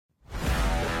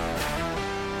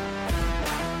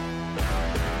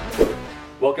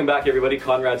Welcome back, everybody.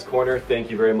 Conrad's Corner.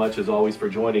 Thank you very much, as always, for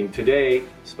joining. Today,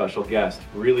 special guest.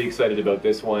 Really excited about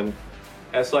this one.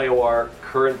 SIOR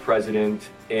current president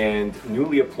and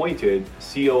newly appointed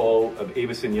COO of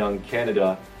Avison Young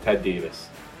Canada, Ted Davis.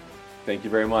 Thank you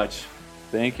very much.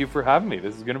 Thank you for having me.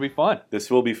 This is going to be fun.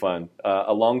 This will be fun.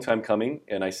 A long time coming,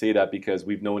 and I say that because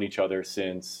we've known each other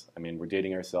since, we're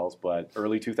dating ourselves, but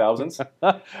early 2000s.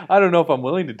 I don't know if I'm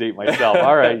willing to date myself.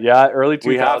 All right, yeah, early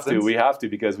 2000s. We have to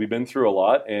because we've been through a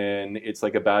lot, and it's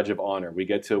like a badge of honor. We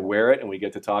get to wear it, and we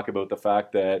get to talk about the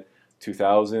fact that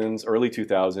 2000s, early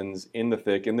 2000s, in the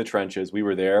thick, in the trenches, we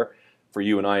were there. For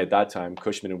you and I at that time,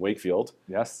 Cushman and Wakefield.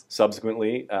 Yes.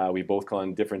 Subsequently, we've both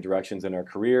gone different directions in our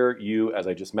career. You, as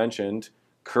I just mentioned,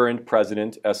 current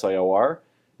president, SIOR.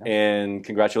 Yep. And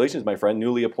congratulations, my friend,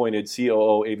 newly appointed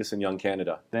COO, Avison Young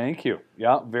Canada. Thank you.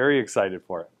 Yeah, very excited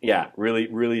for it. Yeah, really,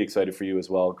 really excited for you as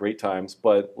well. Great times.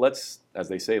 But let's, as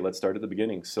they say, let's start at the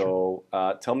beginning. So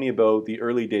tell me about the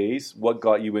early days. What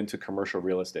got you into commercial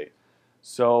real estate?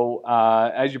 So,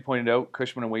 as you pointed out,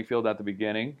 Cushman and Wakefield at the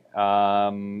beginning,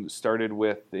 started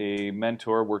with a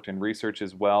mentor, worked in research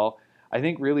as well. I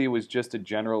think really it was just a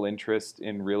general interest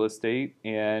in real estate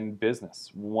and business.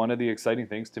 One of the exciting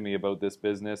things to me about this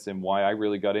business and why I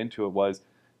really got into it was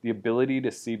the ability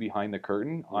to see behind the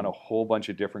curtain on a whole bunch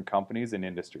of different companies and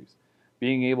industries.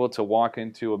 Being able to walk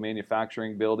into a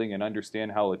manufacturing building and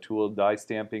understand how a tool die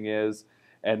stamping is,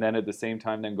 and then at the same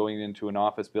time then going into an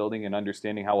office building and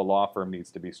understanding how a law firm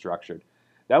needs to be structured.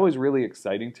 That was really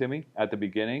exciting to me at the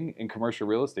beginning, and commercial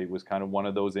real estate was kind of one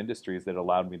of those industries that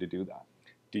allowed me to do that.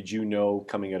 Did you know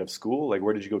coming out of school? Like,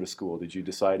 where did you go to school? Did you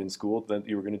decide in school that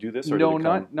you were going to do this? Or no,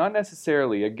 not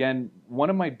necessarily. Again, one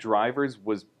of my drivers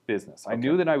was business. I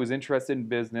knew that I was interested in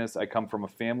business. I come from a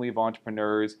family of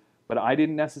entrepreneurs, but I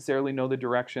didn't necessarily know the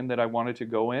direction that I wanted to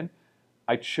go in.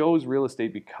 I chose real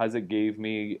estate because it gave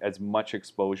me as much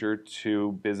exposure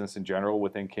to business in general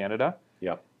within Canada.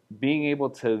 Yep. Being able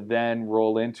to then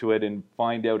roll into it and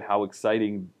find out how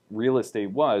exciting real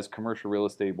estate was, commercial real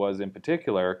estate was in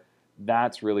particular,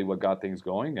 that's really what got things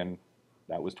going, and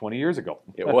that was 20 years ago.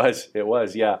 It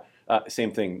was, yeah.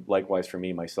 Same thing, likewise for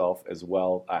me, myself as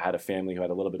well. I had a family who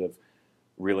had a little bit of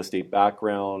real estate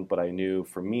background, but I knew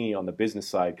for me on the business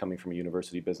side, coming from a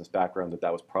university business background,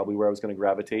 that was probably where I was going to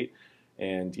gravitate.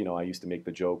 And, I used to make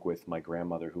the joke with my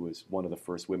grandmother, who was one of the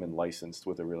first women licensed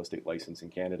with a real estate license in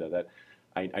Canada, that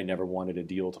I never wanted a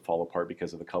deal to fall apart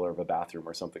because of the color of a bathroom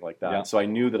or something like that. Yeah. So I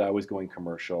knew that I was going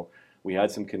commercial. We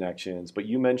had some connections. But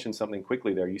you mentioned something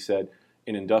quickly there. You said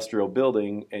an industrial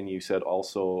building, and you said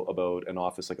also about an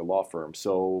office like a law firm.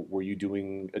 So were you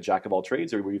doing a jack of all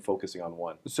trades, or were you focusing on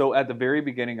one? So at the very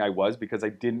beginning I was, because I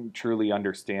didn't truly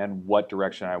understand what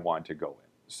direction I wanted to go in.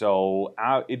 So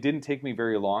it didn't take me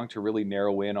very long to really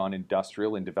narrow in on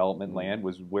industrial and development land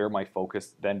was where my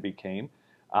focus then became,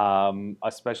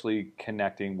 especially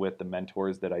connecting with the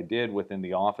mentors that I did within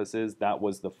the offices. That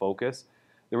was the focus.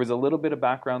 There was a little bit of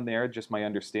background there, just my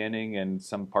understanding and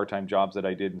some part-time jobs that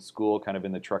I did in school, kind of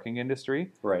in the trucking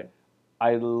industry. Right.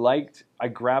 I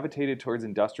gravitated towards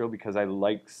industrial because I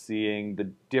liked seeing the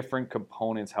different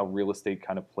components, how real estate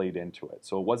kind of played into it.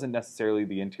 So it wasn't necessarily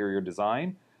the interior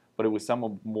design, but it was some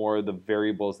of more the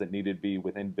variables that needed to be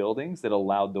within buildings that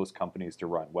allowed those companies to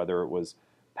run, whether it was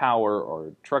power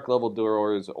or truck level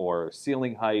doors or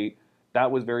ceiling height.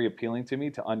 That was very appealing to me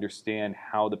to understand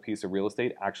how the piece of real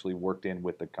estate actually worked in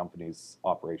with the company's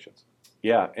operations.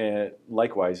 Yeah, and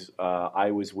likewise, I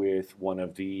was with one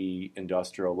of the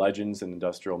industrial legends and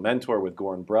industrial mentor with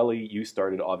Goran Brelli. You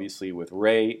started obviously with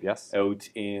Ray. Yes. Out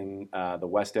in the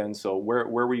West End. So where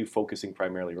were you focusing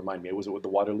primarily? Remind me, was it with the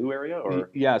Waterloo area? Or?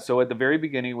 Yeah, so at the very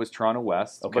beginning it was Toronto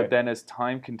West, but then as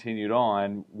time continued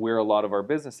on, where a lot of our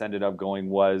business ended up going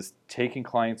was taking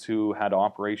clients who had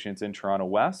operations in Toronto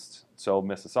West, so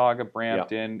Mississauga,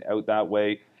 Brampton, out that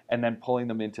way, and then pulling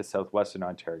them into southwestern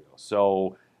Ontario.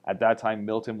 So at that time,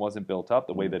 Milton wasn't built up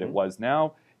the way that it was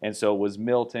now, and so it was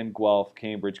Milton, Guelph,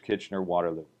 Cambridge, Kitchener,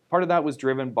 Waterloo. Part of that was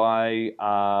driven by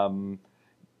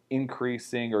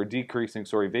decreasing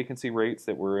vacancy rates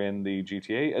that were in the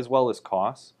GTA, as well as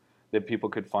costs, that people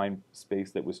could find space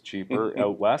that was cheaper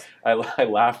out west. I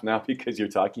laugh now because you're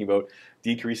talking about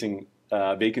decreasing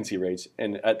vacancy rates,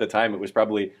 and at the time it was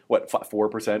probably 4%,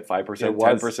 5%,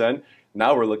 10%.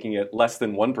 Now we're looking at less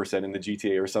than 1% in the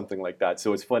GTA or something like that.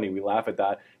 So it's funny, we laugh at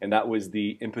that, and that was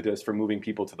the impetus for moving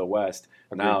people to the West.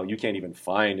 Okay. Now you can't even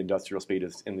find industrial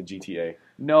space in the GTA.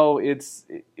 No,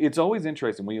 it's always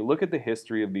interesting when you look at the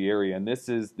history of the area, and this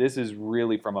is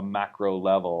really from a macro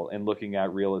level and looking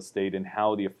at real estate and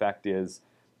how the effect is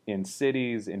in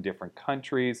cities, in different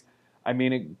countries. I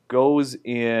mean, it goes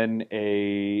in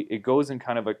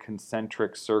kind of a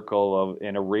concentric circle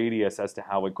in a radius as to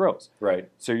how it grows. Right.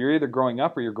 So you're either growing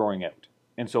up or you're growing out.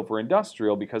 And so for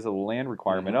industrial, because of the land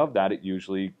requirement of that, it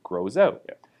usually grows out.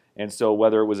 Yeah. And so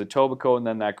whether it was Etobicoke and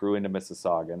then that grew into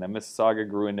Mississauga, and then Mississauga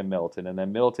grew into Milton, and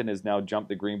then Milton has now jumped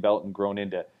the Greenbelt and grown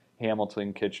into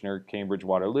Hamilton, Kitchener, Cambridge,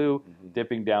 Waterloo,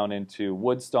 dipping down into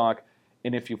Woodstock.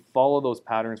 And if you follow those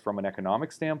patterns from an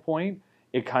economic standpoint,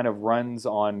 it kind of runs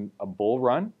on a bull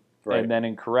run. Right. And then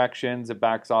in corrections, it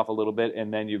backs off a little bit,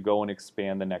 and then you go and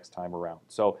expand the next time around.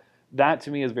 So that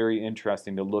to me is very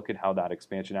interesting to look at how that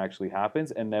expansion actually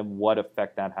happens and then what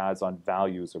effect that has on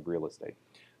values of real estate.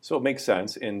 So it makes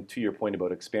sense. And to your point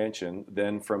about expansion,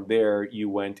 then from there you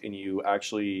went and you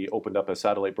actually opened up a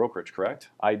satellite brokerage, correct?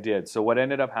 I did. So what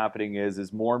ended up happening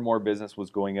is more and more business was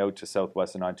going out to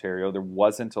southwestern Ontario. There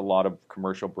wasn't a lot of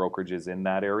commercial brokerages in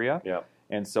that area. Yeah.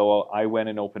 And so I went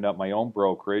and opened up my own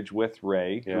brokerage with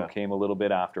Ray, who came a little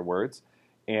bit afterwards.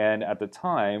 And at the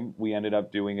time, we ended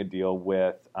up doing a deal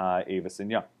with Avison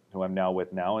Young, who I'm now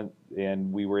with now.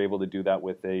 And we were able to do that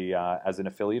with as an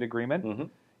affiliate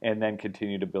agreement. And then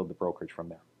continue to build the brokerage from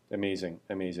there. Amazing,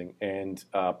 amazing. And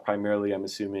primarily, I'm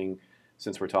assuming,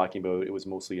 since we're talking about it was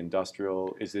mostly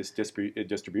industrial, is this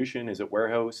distribution? Is it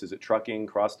warehouse? Is it trucking,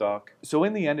 cross-dock? So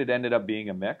in the end, it ended up being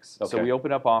a mix. Okay. So we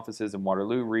opened up offices in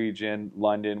Waterloo region,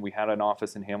 London. We had an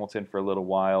office in Hamilton for a little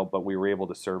while, but we were able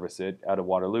to service it out of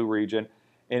Waterloo region.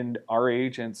 And our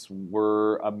agents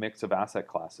were a mix of asset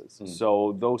classes.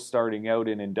 So those starting out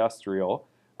in industrial,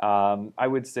 I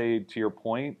would say, to your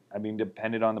point, I mean,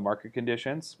 depended on the market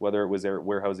conditions, whether it was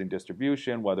warehousing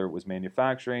distribution, whether it was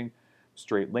manufacturing,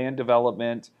 straight land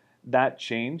development, that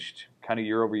changed kind of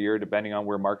year over year depending on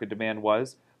where market demand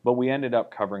was. But we ended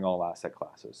up covering all asset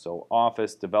classes. So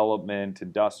office, development,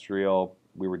 industrial,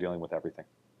 we were dealing with everything.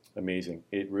 Amazing.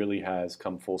 It really has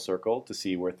come full circle to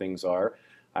see where things are.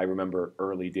 I remember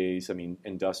early days, I mean,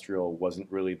 industrial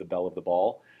wasn't really the belle of the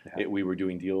ball. Yeah. We were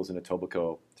doing deals in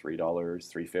Etobicoke, $3,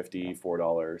 $3.50,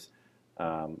 $4.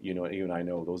 You and I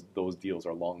know those deals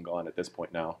are long gone at this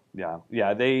point now.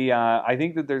 Yeah. They. I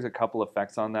think that there's a couple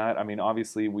effects on that. I mean,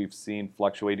 obviously, we've seen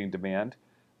fluctuating demand.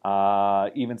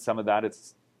 Even some of that,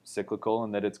 it's cyclical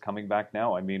and that it's coming back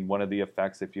now. I mean, one of the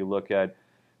effects, if you look at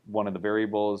one of the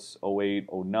variables, 08,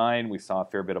 09, we saw a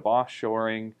fair bit of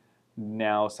offshoring.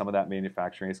 Now some of that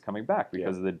manufacturing is coming back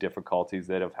because of the difficulties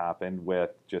that have happened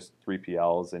with just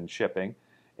 3PLs and shipping,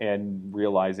 and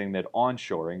realizing that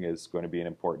onshoring is going to be an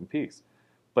important piece.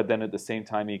 But then at the same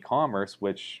time, e-commerce,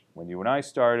 which when you and I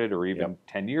started, or even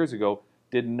 10 years ago,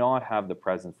 did not have the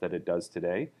presence that it does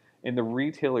today. And the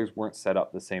retailers weren't set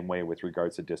up the same way with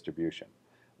regards to distribution.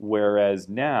 Whereas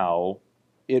now,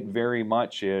 it very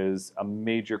much is a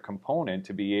major component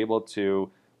to be able to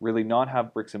really not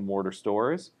have bricks and mortar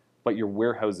stores, but your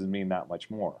warehouses mean that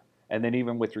much more. And then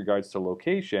even with regards to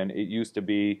location, it used to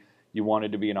be you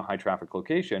wanted to be in a high traffic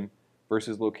location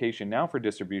versus location now for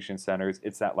distribution centers,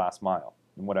 it's that last mile.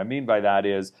 And what I mean by that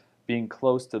is being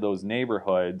close to those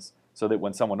neighborhoods so that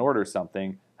when someone orders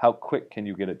something, how quick can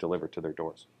you get it delivered to their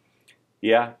doors?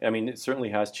 Yeah, I mean, it certainly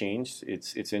has changed.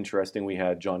 It's interesting. We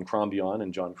had John Crombie on,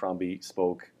 and John Crombie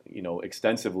spoke,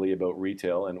 extensively about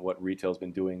retail and what retail's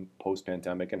been doing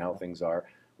post-pandemic and how things are.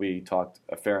 We talked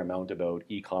a fair amount about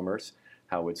e-commerce,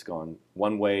 how it's gone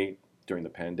one way during the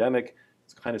pandemic.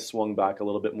 It's kind of swung back a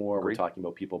little bit more. Agreed. We're talking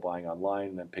about people buying online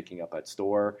and then picking up at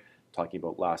store, talking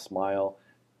about last mile.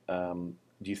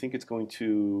 Do you think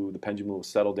the pendulum will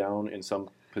settle down in some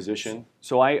position?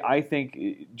 So I think,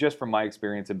 just from my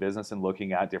experience in business and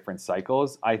looking at different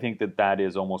cycles, I think that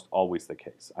is almost always the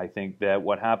case. I think that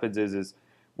what happens is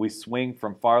we swing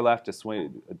from far left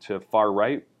to far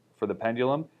right for the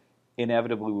pendulum.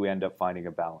 Inevitably, we end up finding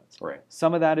a balance. Right.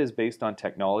 Some of that is based on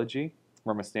technology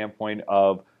from a standpoint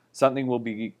of something will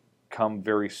become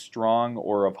very strong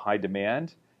or of high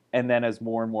demand. And then as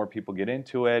more and more people get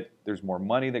into it, there's more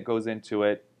money that goes into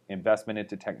it, investment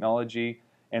into technology.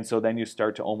 And so then you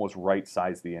start to almost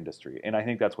right-size the industry. And I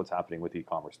think that's what's happening with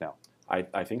e-commerce now.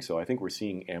 I think so. I think we're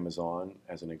seeing Amazon,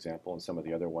 as an example, and some of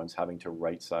the other ones having to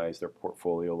right-size their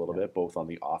portfolio a little bit, both on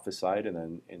the office side and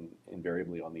then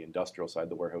invariably on the industrial side,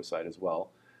 the warehouse side as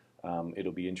well.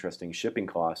 It'll be interesting. Shipping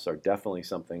costs are definitely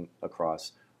something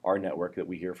across our network that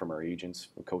we hear from our agents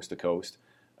from coast to coast.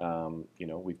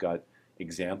 We've got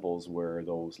examples where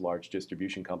those large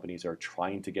distribution companies are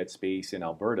trying to get space in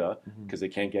Alberta because they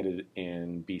can't get it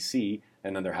in BC,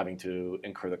 and then they're having to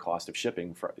incur the cost of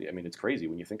shipping. It's crazy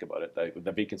when you think about it.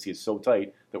 The vacancy is so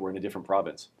tight that we're in a different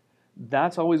province.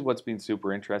 That's always what's been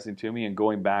super interesting to me. And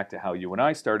going back to how you and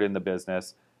I started in the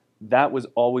business, that was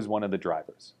always one of the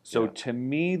drivers. So Yeah. to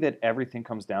me, that everything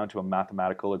comes down to a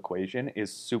mathematical equation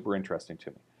is super interesting to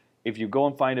me. If you go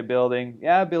and find a building,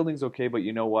 yeah, building's okay, but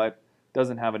you know what?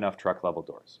 Doesn't have enough truck level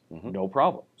doors. Mhm. No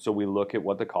problem. So we look at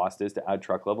what the cost is to add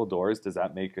truck level doors. Does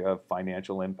that make a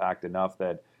financial impact enough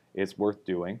that it's worth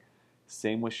doing?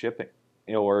 Same with shipping,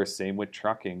 or same with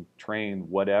trucking, train,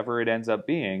 whatever it ends up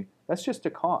being. That's just a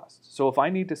cost. So if I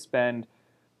need to spend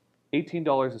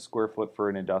 $18 a square foot for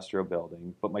an industrial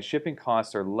building, but my shipping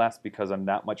costs are less because I'm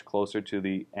that much closer to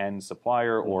the end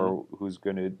supplier or who's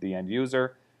going to the end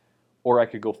user, or I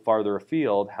could go farther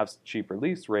afield, have cheaper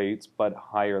lease rates, but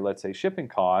higher, let's say, shipping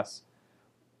costs.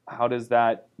 How does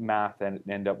that math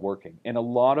end up working? And a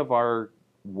lot of our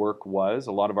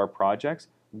a lot of our projects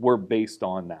were based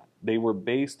on that. They were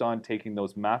based on taking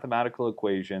those mathematical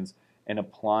equations and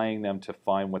applying them to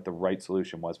find what the right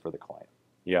solution was for the client.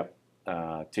 Yeah.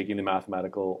 Taking the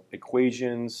mathematical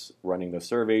equations, running the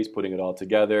surveys, putting it all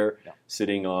together,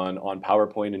 sitting on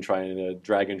PowerPoint and trying to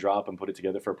drag and drop and put it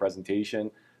together for a presentation.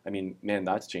 I mean, man,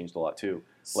 that's changed a lot too.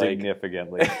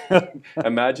 Significantly.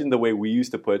 Imagine the way we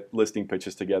used to put listing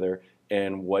pitches together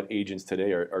and what agents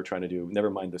today are trying to do.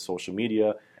 Never mind the social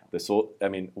media. I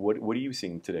mean, what are you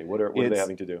seeing today? What are they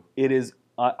having to do? It is.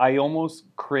 I almost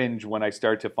cringe when I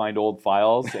start to find old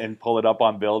files and pull it up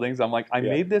on buildings. I'm like, I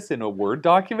made this in a Word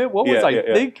document? What was I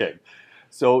thinking?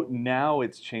 So now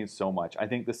it's changed so much. I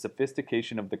think the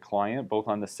sophistication of the client, both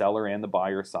on the seller and the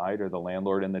buyer side, or the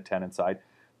landlord and the tenant side,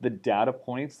 the data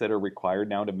points that are required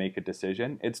now to make a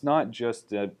decision, it's not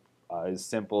just as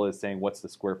simple as saying, what's the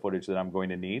square footage that I'm going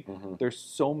to need? There's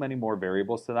so many more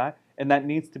variables to that, and that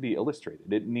needs to be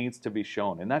illustrated. It needs to be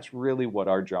shown, and that's really what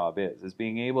our job is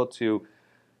being able to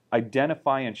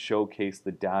identify and showcase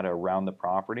the data around the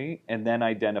property, and then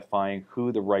identifying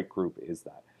who the right group is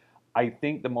that. I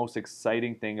think the most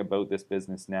exciting thing about this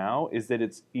business now is that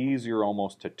it's easier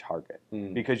almost to target,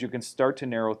 because you can start to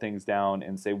narrow things down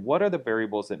and say, what are the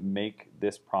variables that make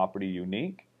this property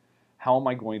unique? How am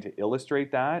I going to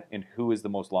illustrate that? And who is the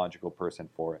most logical person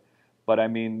for it? But I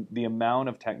mean, the amount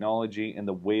of technology and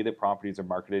the way that properties are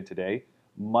marketed today,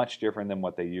 much different than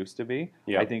what they used to be.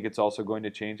 I think it's also going to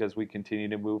change as we continue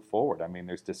to move forward. I mean,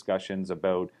 there's discussions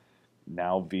about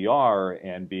now VR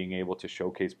and being able to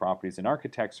showcase properties, and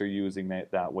architects are using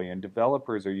that way, and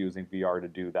developers are using VR to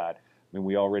do that. I mean,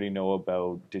 we already know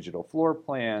about digital floor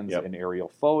plans and aerial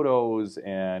photos,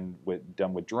 and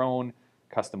done with drone,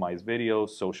 customized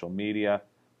videos, social media.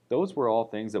 Those were all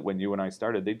things that when you and I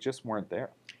started, they just weren't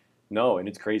there. No, and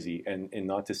it's crazy. And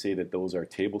not to say that those are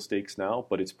table stakes now,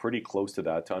 but it's pretty close to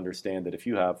that, to understand that if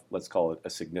you have, let's call it a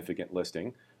significant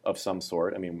listing of some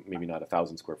sort, I mean, maybe not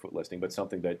 1,000 square foot listing, but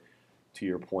something that, to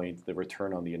your point, the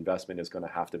return on the investment is going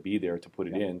to have to be there to put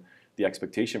it in. The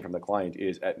expectation from the client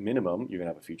is, at minimum, you're going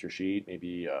to have a feature sheet,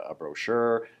 maybe a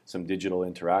brochure, some digital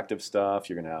interactive stuff.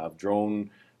 You're going to have drone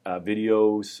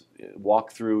videos,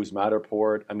 walkthroughs,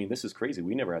 Matterport. I mean, this is crazy.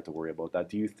 We never had to worry about that.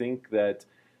 Do you think that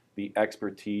the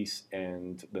expertise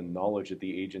and the knowledge that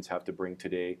the agents have to bring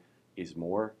today is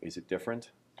more? Is it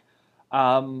different?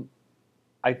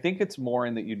 I think it's more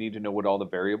in that you need to know what all the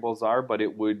variables are, but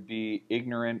it would be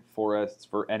ignorant for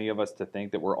any of us to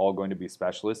think that we're all going to be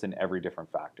specialists in every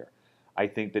different factor. I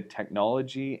think that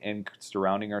technology and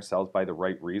surrounding ourselves by the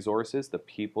right resources, the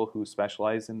people who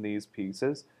specialize in these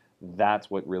pieces,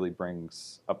 that's what really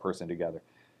brings a person together.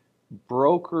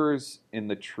 Brokers, in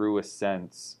the truest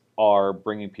sense, are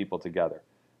bringing people together.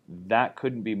 That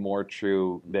couldn't be more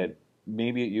true. That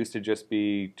maybe it used to just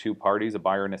be two parties, a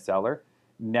buyer and a seller.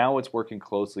 Now it's working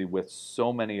closely with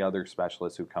so many other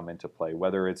specialists who come into play,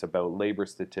 whether it's about labor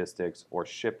statistics or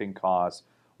shipping costs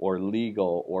or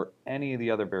legal or any of the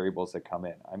other variables that come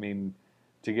in. I mean,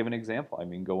 to give an example, I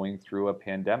mean, going through a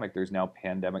pandemic, there's now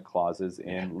pandemic clauses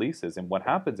in leases. And what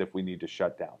happens if we need to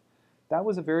shut down? That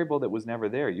was a variable that was never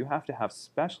there. You have to have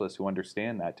specialists who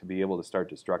understand that to be able to start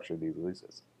to structure these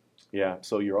leases. Yeah,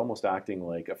 so you're almost acting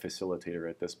like a facilitator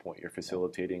at this point. You're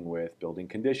facilitating with building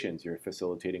conditions. You're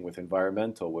facilitating with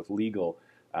environmental, with legal.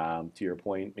 To your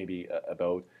point, maybe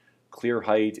about clear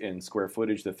height and square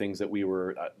footage, the things that we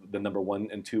were the number 1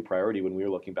 and 2 priority when we were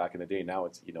looking back in the day. Now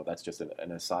it's, that's just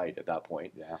an aside at that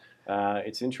point. Yeah.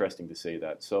 It's interesting to say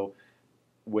that. So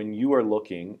when you are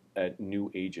looking at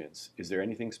new agents, is there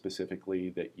anything specifically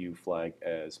that you flag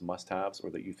as must-haves or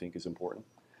that you think is important?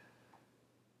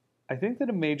 I think that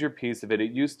a major piece of it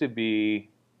used to be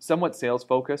somewhat sales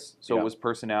focused. So it was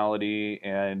personality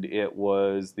and it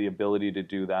was the ability to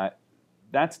do that.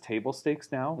 That's table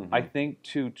stakes now. I think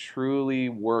to truly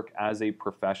work as a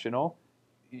professional,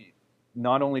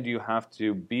 not only do you have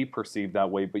to be perceived that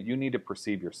way, but you need to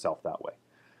perceive yourself that way.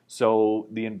 So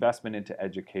the investment into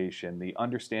education, the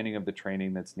understanding of the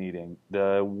training that's needing,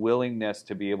 the willingness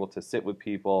to be able to sit with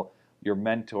people, your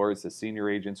mentors, the senior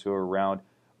agents who are around,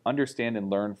 understand and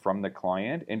learn from the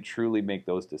client and truly make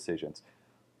those decisions.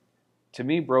 To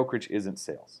me, brokerage isn't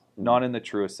sales, not in the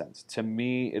truest sense. To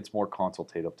me, it's more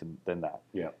consultative than that.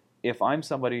 Yeah. If I'm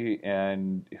somebody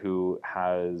I'm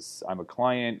a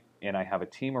client and I have a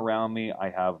team around me, I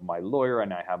have my lawyer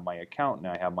and I have my accountant,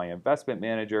 I have my investment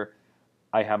manager,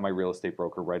 I have my real estate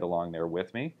broker right along there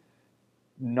with me.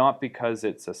 Not because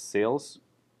it's a sales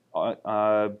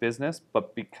business,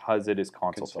 but because it is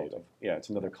consultative. Yeah, it's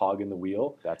another cog in the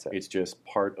wheel. That's it. It's just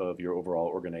part of your overall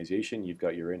organization. You've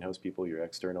got your in-house people, your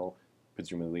external.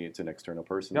 Presumably, it's an external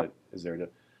person that is there to.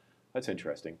 That's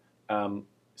interesting.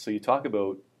 So you talk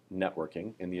about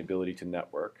networking and the ability to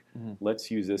network. Let's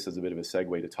use this as a bit of a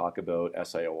segue to talk about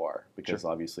SIOR, because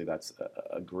obviously that's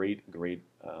a great.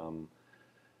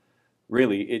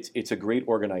 Really, it's a great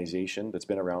organization that's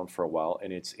been around for a while,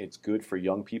 and it's good for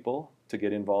young people to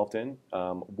get involved in.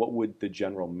 What would the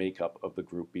general makeup of the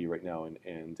group be right now?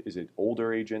 And is it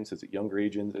older agents? Is it younger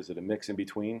agents? Is it a mix in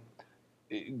between?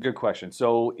 Good question.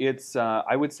 So it's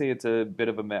I would say it's a bit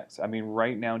of a mix. I mean,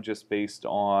 right now, just based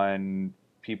on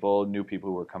new people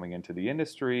who are coming into the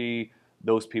industry,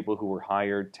 those people who were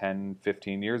hired 10,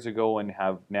 15 years ago and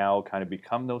have now kind of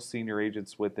become those senior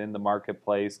agents within the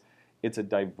marketplace. It's a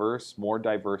more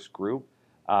diverse group.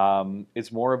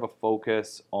 It's more of a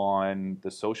focus on the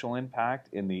social impact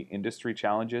in the industry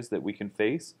challenges that we can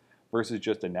face versus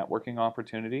just a networking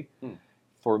opportunity.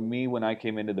 For me, when I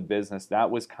came into the business, that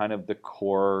was kind of the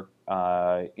core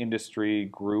industry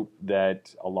group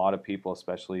that a lot of people,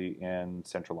 especially in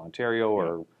Central Ontario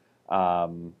or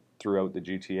throughout the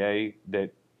GTA,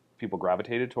 that people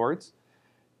gravitated towards.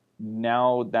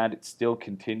 Now that it still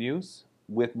continues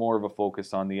with more of a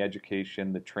focus on the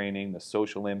education, the training, the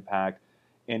social impact,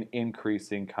 and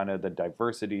increasing kind of the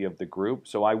diversity of the group.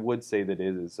 So I would say that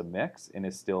it is a mix and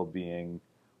is still being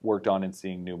worked on and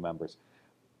seeing new members.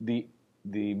 The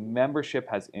membership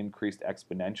has increased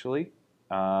exponentially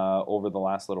over the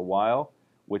last little while,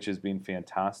 which has been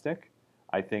fantastic.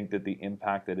 I think that the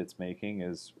impact that it's making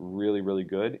is really, really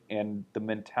good. And the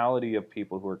mentality of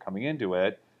people who are coming into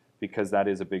it, because that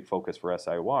is a big focus for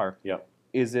SIOR,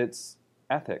 is its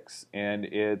ethics and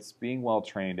it's being well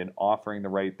trained and offering the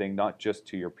right thing, not just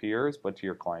to your peers, but to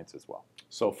your clients as well.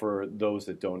 So for those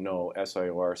that don't know,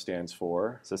 SIOR stands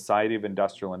for? Society of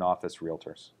Industrial and Office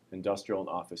Realtors. Industrial and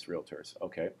Office Realtors,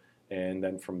 okay. And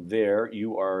then from there,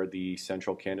 you are the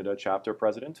Central Canada chapter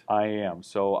president? I am.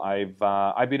 So I've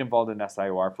been involved in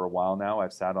SIOR for a while now.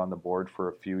 I've sat on the board for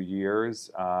a few years,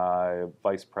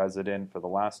 vice president for the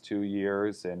last 2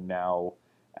 years, and now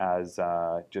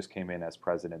just came in as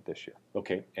president this year.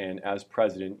 Okay, and as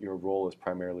president, your role is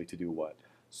primarily to do what?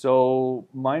 So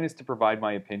mine is to provide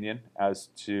my opinion as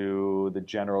to the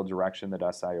general direction that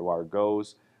SIOR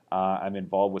goes. I'm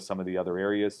involved with some of the other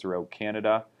areas throughout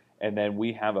Canada. And then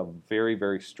we have a very,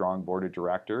 very strong board of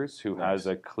directors who has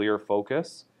a clear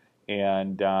focus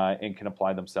and can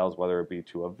apply themselves, whether it be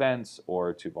to events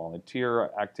or to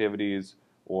volunteer activities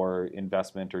or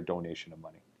investment or donation of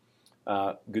money.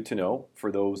 Good to know.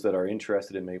 For those that are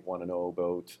interested and may want to know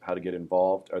about how to get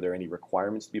involved, are there any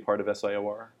requirements to be part of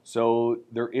SIOR? So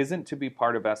there isn't to be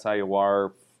part of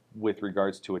SIOR with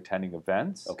regards to attending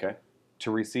events. Okay.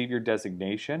 To receive your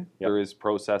designation, there is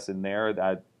process in there.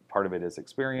 That part of it is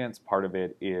experience, part of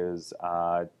it is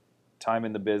time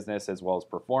in the business as well as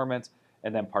performance,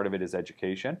 and then part of it is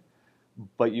education.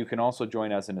 But you can also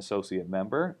join as an associate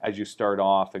member as you start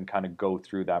off and kind of go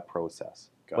through that process.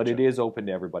 Gotcha. But it is open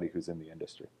to everybody who's in the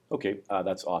industry. Okay,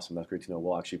 that's awesome. That's great to know.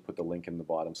 We'll actually put the link in the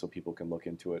bottom so people can look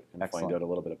into it and find out a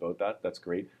little bit about that. That's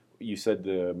great. You said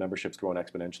the membership's growing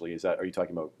exponentially. Are you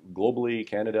talking about globally,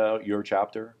 Canada, your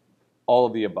chapter? All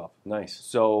of the above. Nice.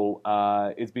 So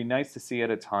it's been nice to see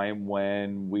at a time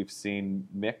when we've seen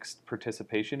mixed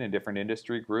participation in different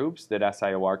industry groups that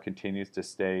SIOR continues to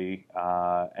stay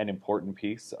an important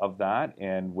piece of that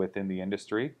and within the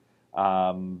industry,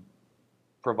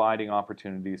 providing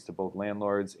opportunities to both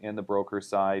landlords and the broker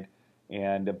side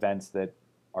and events that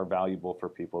are valuable for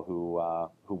people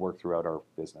who work throughout our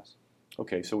business.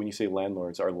 Okay, so when you say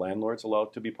landlords, are landlords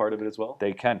allowed to be part of it as well?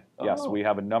 They can, yes. We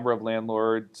have a number of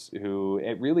landlords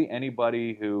really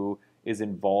anybody who is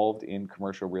involved in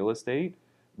commercial real estate,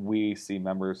 we see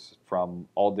members from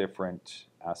all different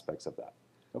aspects of that.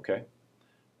 Okay.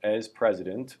 As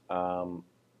president,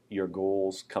 your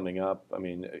goals coming up, I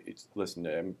mean,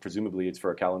 presumably it's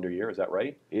for a calendar year, is that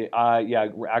right? It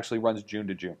actually runs June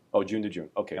to June. Oh, June to June.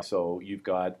 Okay, yep. So you've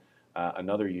got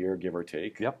another year, give or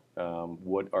take. Yep.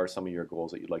 What are some of your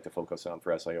goals that you'd like to focus on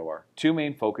for SIOR? Two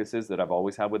main focuses that I've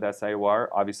always had with SIOR,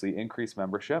 obviously increase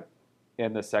membership,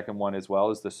 and the second one as well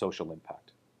is the social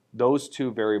impact. Those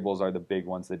two variables are the big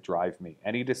ones that drive me.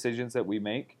 Any decisions that we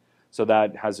make, so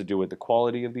that has to do with the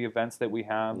quality of the events that we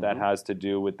have, that has to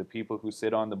do with the people who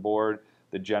sit on the board,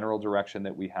 the general direction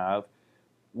that we have.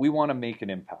 We want to make an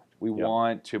impact. We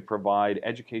want to provide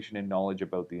education and knowledge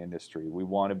about the industry. We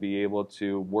want to be able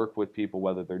to work with people,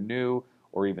 whether they're new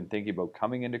or even thinking about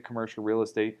coming into commercial real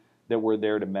estate, that we're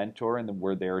there to mentor and that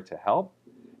we're there to help,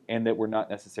 and that we're not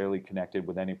necessarily connected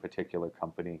with any particular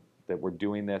company, that we're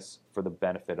doing this for the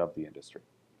benefit of the industry.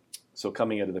 So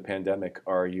coming out of the pandemic,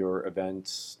 are your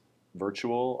events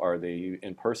virtual? Are they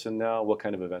in person now? What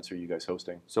kind of events are you guys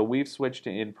hosting? So we've switched to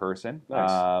in person.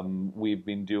 Nice. We've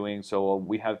been doing, so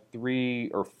we have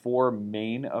 3 or 4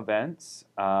 main events.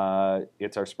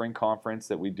 It's our spring conference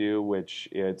that we do, which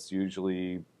it's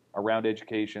usually around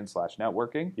education /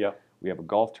 networking. Yeah. We have a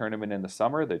golf tournament in the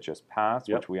summer that just passed,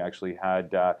 which we actually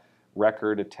had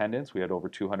record attendance. We had over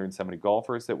 270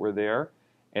 golfers that were there.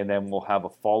 And then we'll have a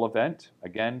fall event,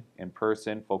 again, in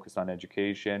person, focused on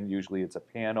education. Usually it's a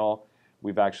panel.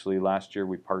 We've actually, last year,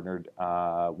 we partnered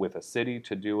with a city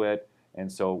to do it. And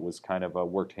so it was kind of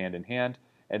worked hand in hand.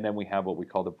 And then we have what we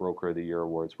call the Broker of the Year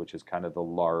Awards, which is kind of the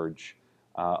large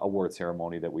award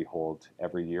ceremony that we hold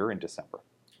every year in December.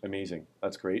 Amazing.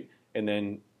 That's great. And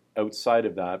then outside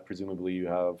of that, presumably you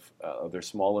have other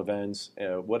small events.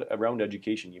 What around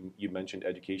education? You mentioned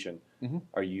education.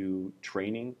 Are you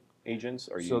training agents?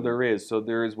 So there is,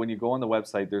 when you go on the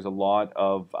website, there's a lot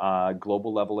of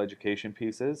global level education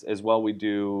pieces. As well, we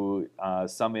do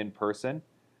some in-person,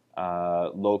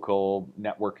 local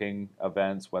networking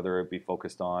events, whether it be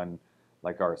focused on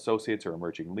like our associates or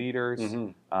emerging leaders,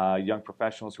 young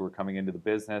professionals who are coming into the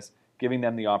business, giving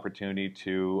them the opportunity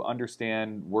to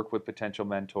understand, work with potential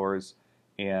mentors,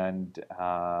 and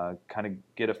kind of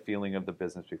get a feeling of the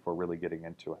business before really getting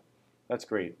into it. That's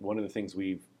great. One of the things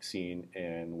we've seen,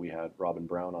 and we had Robin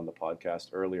Brown on the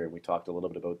podcast earlier, and we talked a little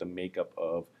bit about the makeup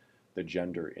of the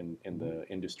gender in the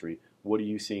industry. What are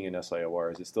you seeing in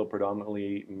SIOR? Is it still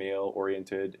predominantly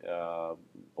male-oriented,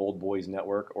 old boys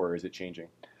network, or is it changing?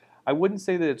 I wouldn't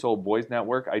say that it's old boys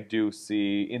network. I do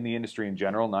see in the industry in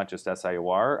general, not just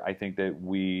SIOR, I think that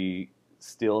we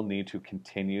still need to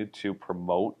continue to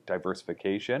promote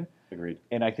diversification. Agreed.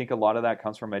 And I think a lot of that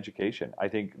comes from education. I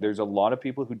think there's a lot of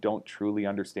people who don't truly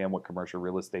understand what commercial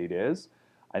real estate is.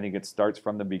 I think it starts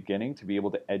from the beginning to be able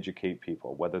to educate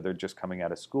people, whether they're just coming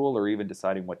out of school or even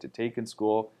deciding what to take in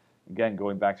school. Again,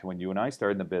 going back to when you and I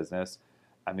started in the business,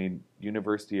 I mean,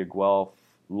 University of Guelph,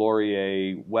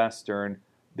 Laurier, Western,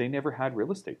 they never had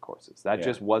real estate courses. That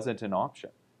just wasn't an option.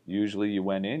 Usually you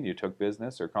went in, you took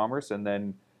business or commerce, and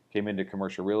then came into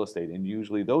commercial real estate. And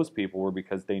usually those people were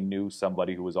because they knew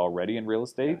somebody who was already in real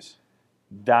estate. Yes.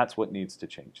 That's what needs to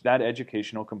change. That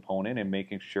educational component and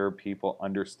making sure people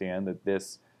understand that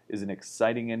this is an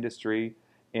exciting industry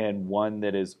and one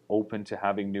that is open to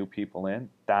having new people in.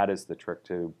 That is the trick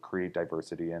to create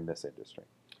diversity in this industry.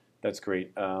 That's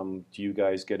great. Do you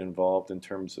guys get involved in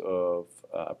terms of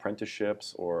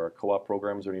apprenticeships or co-op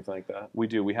programs or anything like that? We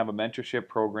do. We have a mentorship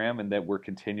program, and that we're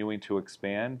continuing to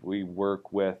expand. We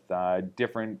work with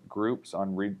different groups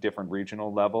on different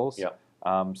regional levels.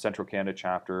 Yeah. Central Canada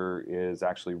chapter is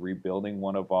actually rebuilding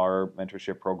one of our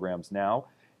mentorship programs now,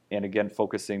 and again,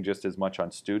 focusing just as much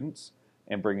on students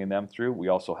and bringing them through. We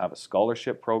also have a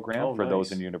scholarship program for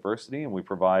those in university, and we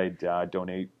provide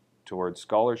donate towards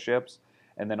scholarships.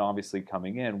 And then obviously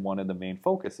coming in, one of the main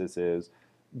focuses is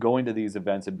going to these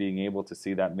events and being able to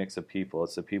see that mix of people.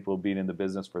 It's the people who've been in the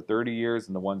business for 30 years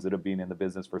and the ones that have been in the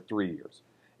business for 3 years.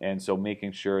 And so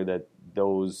making sure that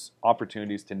those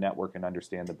opportunities to network and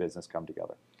understand the business come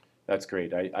together. That's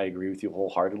great. I agree with you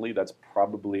wholeheartedly. That's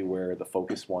probably where the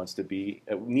focus wants to be.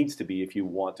 It needs to be if you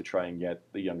want to try and get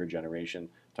the younger generation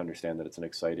to understand that it's an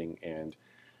exciting and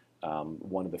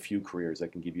one of the few careers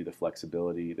that can give you the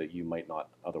flexibility that you might not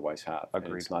otherwise have.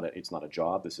 Agreed. It's not a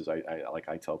job. This is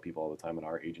I tell people all the time when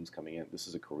our agents coming in, this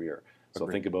is a career. So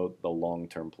Agreed. think about the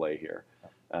long-term play here.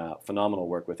 Phenomenal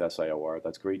work with SIOR.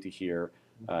 That's great to hear.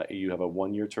 You have a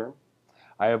 1-year term?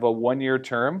 I have a 1-year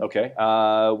term. Okay.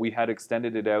 We had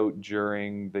extended it out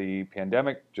during the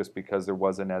pandemic just because there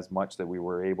wasn't as much that we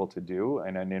were able to do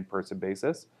on an in-person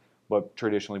basis. But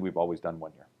traditionally, we've always done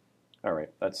 1 year. All right,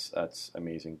 that's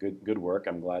amazing. Good work.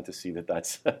 I'm glad to see that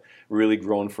that's really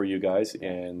grown for you guys,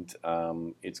 and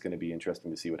it's going to be interesting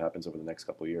to see what happens over the next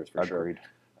couple of years for Agreed.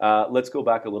 sure. Let's go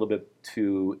back a little bit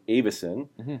to Avison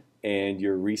and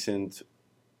your recent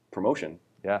promotion.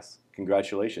 Yes.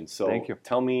 Congratulations. So Thank you.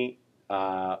 tell me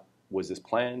Was this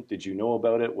planned? Did you know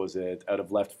about it? Was it out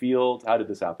of left field? How did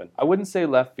this happen? I wouldn't say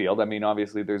left field. I mean,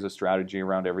 obviously, there's a strategy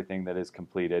around everything that is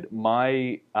completed.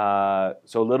 So a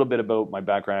little bit about my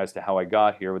background as to how I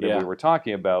got here that we were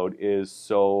talking about is,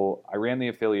 so I ran the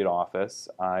affiliate office.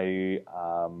 I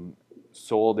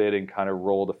sold it and kind of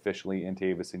rolled officially into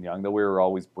Avison Young, though we were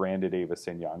always branded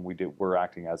Avison Young. We're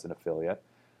acting as an affiliate.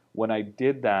 When I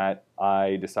did that,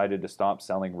 I decided to stop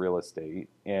selling real estate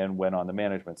and went on the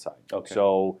management side. Okay.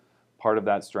 So part of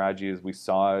that strategy is we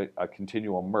saw a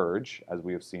continual merge, as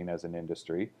we have seen as an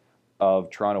industry, of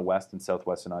Toronto West and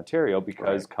Southwestern Ontario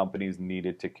because companies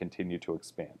needed to continue to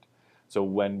expand. So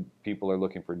when people are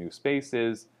looking for new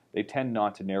spaces, they tend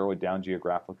not to narrow it down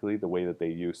geographically the way that they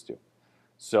used to.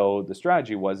 So the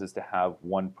strategy is to have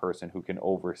one person who can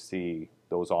oversee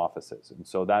those offices. And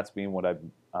so that's been what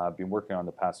I've been working on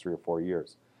the past 3 or 4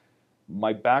 years.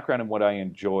 My background and what I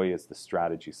enjoy is the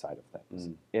strategy side of things.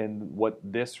 And what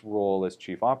this role as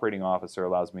Chief Operating Officer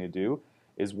allows me to do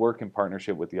is work in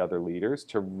partnership with the other leaders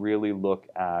to really look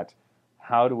at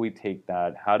how do we take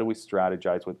that, how do we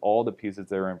strategize with all the pieces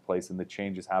that are in place and the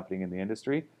changes happening in the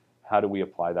industry, how do we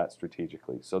apply that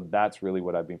strategically? So that's really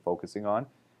what I've been focusing on.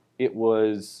 It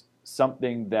was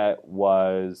something that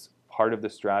was part of the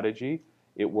strategy.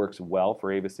 It works well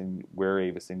for Avison, where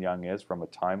Avison Young is from a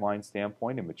timeline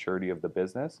standpoint and maturity of the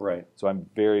business. Right. So I'm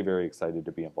very, very excited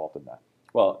to be involved in that.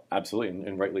 Well, absolutely,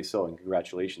 and rightly so, and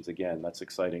congratulations again. That's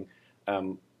exciting.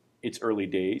 It's early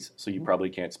days, so you probably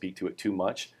can't speak to it too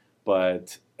much,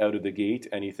 but out of the gate,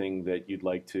 anything that you'd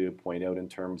like to point out in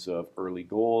terms of early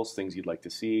goals, things you'd like to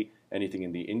see, anything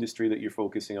in the industry that you're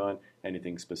focusing on,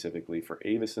 anything specifically for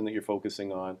Avison that you're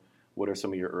focusing on? What are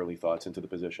some of your early thoughts into the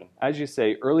position? As you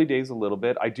say, early days a little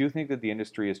bit. I do think that the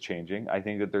industry is changing. I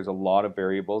think that there's a lot of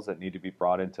variables that need to be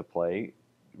brought into play.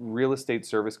 Real estate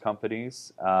service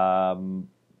companies,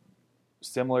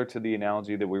 similar to the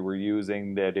analogy that we were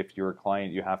using, that if you're a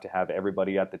client, you have to have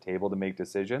everybody at the table to make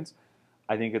decisions.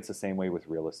 I think it's the same way with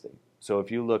real estate. So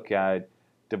if you look at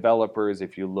developers,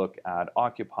 if you look at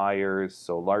occupiers,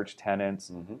 so large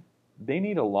tenants, they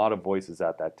need a lot of voices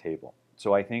at that table.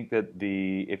 So I think that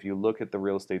if you look at the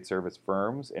real estate service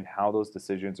firms and how those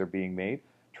decisions are being made,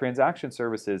 transaction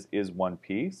services is one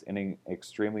piece and an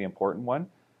extremely important one,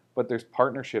 but there's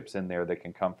partnerships in there that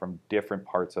can come from different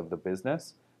parts of the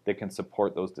business that can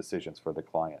support those decisions for the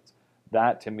clients.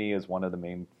 That to me is one of the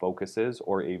main focuses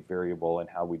or a variable in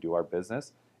how we do our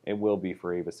business. It will be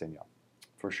for Avison Young.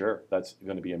 For sure. That's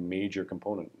going to be a major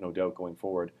component, no doubt, going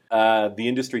forward. The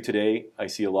industry today, I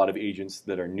see a lot of agents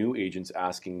that are new agents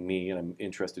asking me, and I'm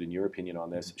interested in your opinion on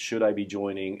this, should I be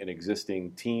joining an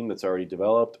existing team that's already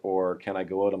developed, or can I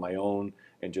go out on my own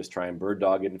and just try and bird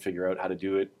dog it and figure out how to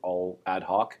do it all ad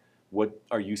hoc? What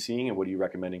are you seeing, and what are you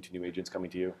recommending to new agents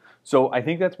coming to you? So I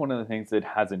think that's one of the things that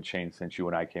hasn't changed since you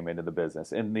and I came into the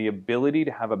business. And the ability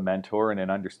to have a mentor and an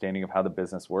understanding of how the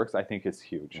business works, I think is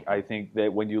huge. I think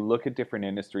that when you look at different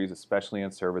industries, especially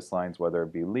in service lines, whether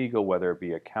it be legal, whether it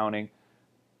be accounting,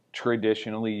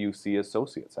 traditionally you see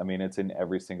associates. I mean, it's in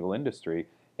every single industry.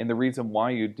 And the reason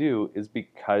why you do is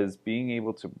because being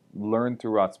able to learn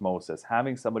through osmosis,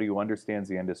 having somebody who understands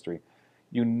the industry,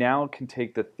 you now can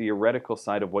take the theoretical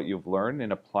side of what you've learned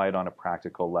and apply it on a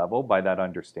practical level by that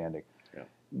understanding. Yeah.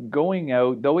 Going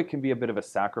out, though it can be a bit of a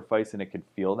sacrifice and it can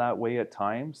feel that way at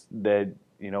times, that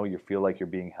you feel like you're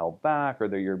being held back or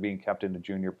that you're being kept in a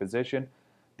junior position,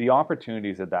 the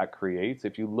opportunities that creates,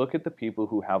 if you look at the people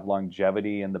who have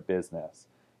longevity in the business,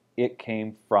 it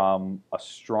came from a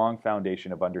strong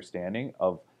foundation of understanding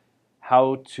of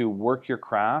how to work your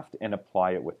craft and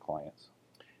apply it with clients.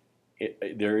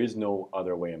 There is no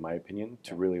other way, in my opinion,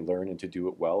 to really learn and to do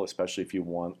it well, especially if you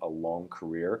want a long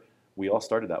career. We all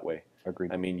started that way.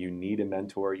 Agreed. I mean, you need a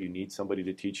mentor. You need somebody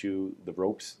to teach you the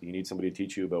ropes. You need somebody to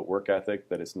teach you about work ethic,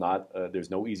 that it's not, there's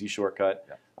no easy shortcut.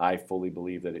 Yeah. I fully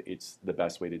believe that it's the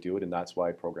best way to do it, and that's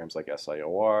why programs like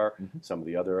SIOR, some of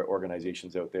the other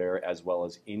organizations out there, as well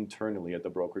as internally at the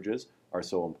brokerages, are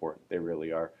so important. They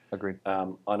really are. Agreed.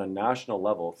 On a national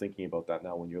level, thinking about that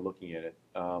now when you're looking at it,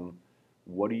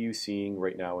 what are you seeing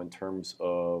right now in terms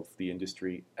of the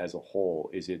industry as a whole?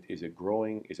 Is it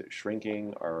growing? Is it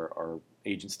shrinking? Are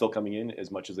agents still coming in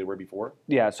as much as they were before?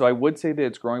 Yeah, so I would say that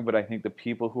it's growing, but I think the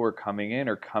people who are coming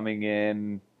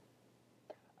in,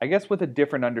 I guess, with a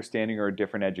different understanding or a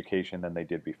different education than they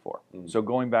did before. So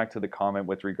going back to the comment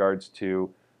with regards to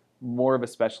more of a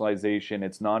specialization,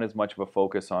 it's not as much of a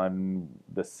focus on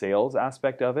the sales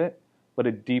aspect of it, but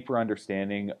a deeper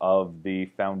understanding of the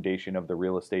foundation of the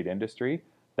real estate industry.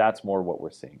 That's more what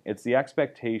we're seeing. It's the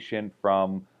expectation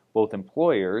from both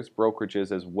employers,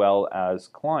 brokerages, as well as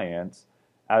clients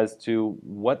as to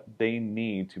what they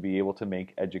need to be able to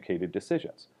make educated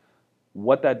decisions.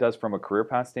 What that does from a career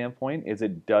path standpoint is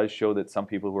it does show that some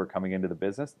people who are coming into the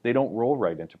business, they don't roll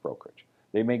right into brokerage.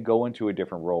 They may go into a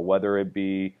different role, whether it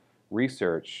be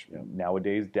research,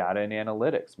 nowadays data and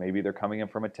analytics. Maybe they're coming in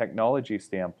from a technology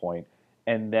standpoint,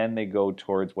 and then they go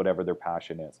towards whatever their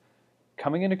passion is.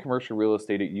 Coming into commercial real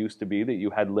estate, it used to be that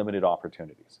you had limited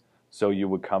opportunities. So you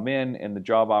would come in and the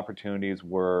job opportunities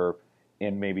were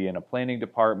maybe in a planning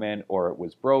department, or it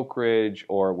was brokerage,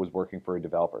 or it was working for a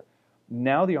developer.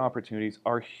 Now the opportunities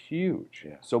are huge.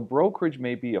 Yeah. So brokerage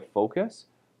may be a focus,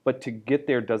 but to get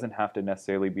there doesn't have to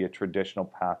necessarily be a traditional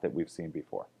path that we've seen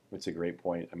before. It's a great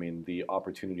point. I mean, the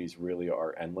opportunities really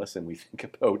are endless, and we think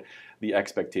about the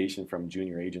expectation from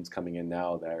junior agents coming in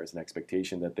now. There's an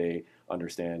expectation that they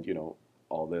understand,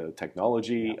 all the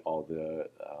technology, all the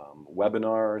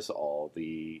webinars, all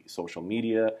the social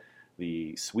media,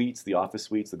 the suites, the office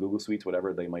suites, the Google suites,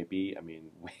 whatever they might be. I mean,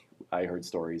 I heard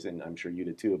stories, and I'm sure you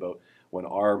did too, about when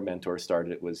our mentor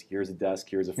started. It was, here's a desk,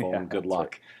 here's a phone, good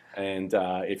luck. Right. And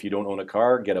if you don't own a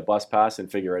car, get a bus pass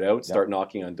and figure it out. Start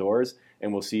knocking on doors,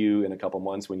 and we'll see you in a couple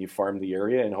months when you farm the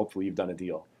area, and hopefully you've done a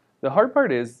deal. The hard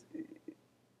part is,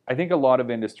 I think a lot of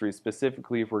industries,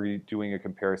 specifically if we're doing a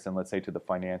comparison, let's say to the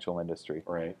financial industry.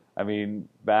 Right. I mean,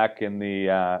 back in the,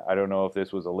 I don't know if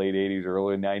this was the late 80s or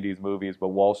early 90s movies, but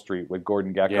Wall Street with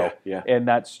Gordon Gekko. Yeah. And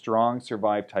that strong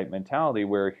survive type mentality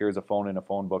where here's a phone and a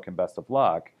phone book and best of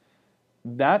luck.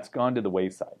 That's gone to the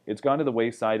wayside. It's gone to the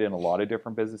wayside in a lot of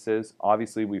different businesses.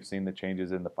 Obviously, we've seen the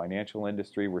changes in the financial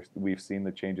industry. We've seen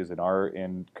the changes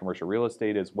in commercial real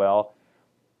estate as well.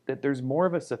 That there's more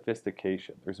of a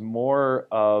sophistication. There's more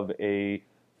of a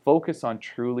focus on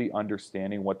truly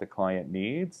understanding what the client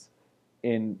needs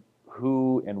and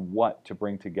who and what to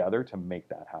bring together to make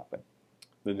that happen.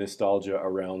 The nostalgia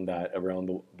around that, around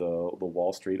the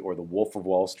Wall Street, or the Wolf of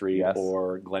Wall Street, yes.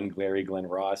 or Glengarry Glen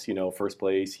Ross, first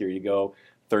place, here you go,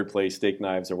 third place, steak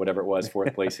knives, or whatever it was,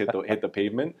 fourth place, hit the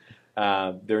pavement.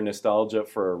 They're nostalgia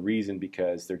for a reason,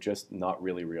 because they're just not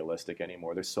really realistic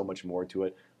anymore. There's so much more to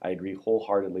it. I agree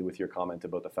wholeheartedly with your comment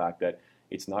about the fact that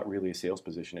it's not really a sales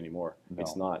position anymore. No.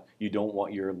 It's not. You don't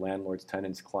want your landlords,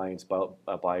 tenants, clients,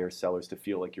 buyers, sellers to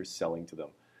feel like you're selling to them.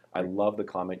 I love the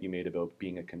comment you made about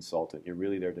being a consultant. You're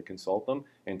really there to consult them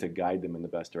and to guide them in the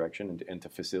best direction and to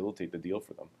facilitate the deal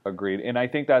for them. Agreed. And I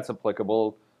think that's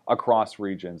applicable across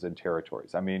regions and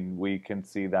territories. I mean, we can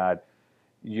see that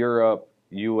Europe,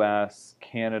 US,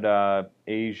 Canada,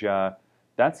 Asia,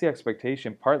 that's the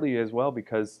expectation, partly as well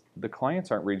because the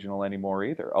clients aren't regional anymore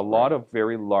either. A lot of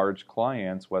very large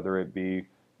clients, whether it be,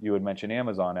 you had mentioned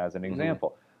Amazon as an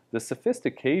example, the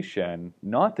sophistication,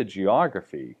 not the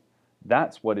geography,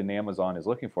 that's what an Amazon is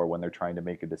looking for when they're trying to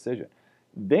make a decision.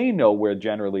 They know where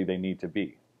generally they need to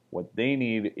be. What they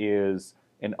need is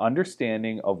an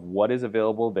understanding of what is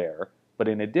available there, but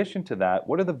in addition to that,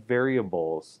 what are the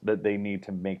variables that they need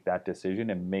to make that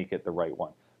decision and make it the right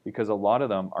one? Because a lot of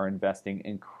them are investing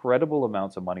incredible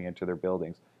amounts of money into their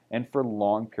buildings and for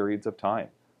long periods of time.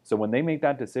 So when they make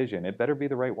that decision, it better be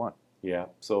the right one. Yeah,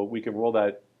 so we can roll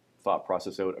that thought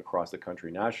process out across the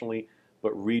country nationally,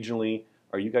 but regionally,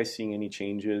 are you guys seeing any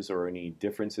changes or any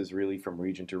differences really from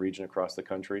region to region across the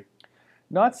country?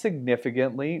 Not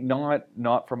significantly,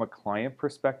 not from a client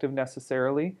perspective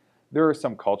necessarily. There are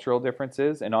some cultural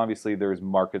differences, and obviously there's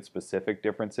market-specific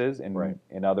differences.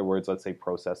 In other words, let's say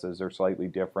processes are slightly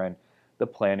different. The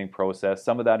planning process,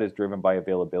 some of that is driven by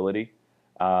availability.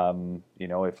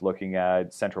 If looking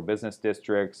at central business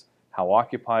districts, how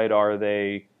occupied are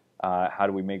they? How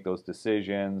do we make those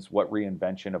decisions? What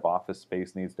reinvention of office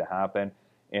space needs to happen?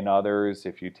 In others,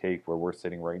 if you take where we're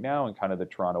sitting right now in kind of the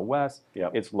Toronto West,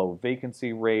 it's low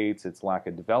vacancy rates, it's lack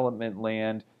of development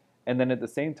land, and then at the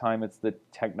same time, it's the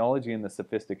technology and the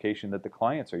sophistication that the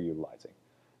clients are utilizing.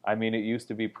 I mean, it used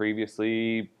to be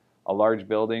previously a large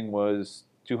building was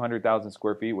 200,000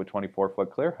 square feet with 24-foot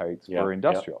clear heights for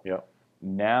industrial.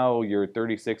 Now you're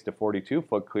 36 to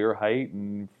 42-foot clear height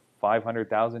and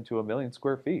 500,000 to 1 million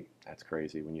square feet. That's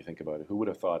crazy when you think about it. Who would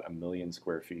have thought 1 million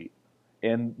square feet?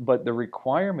 But the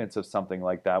requirements of something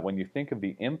like that, when you think of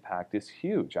the impact, is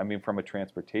huge. I mean, from a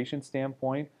transportation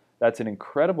standpoint, that's an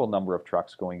incredible number of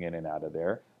trucks going in and out of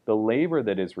there. The labor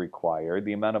that is required,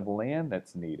 the amount of land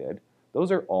that's needed,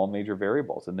 those are all major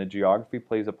variables. And the geography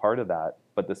plays a part of that.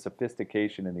 But the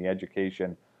sophistication and the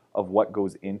education of what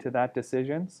goes into that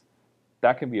decisions,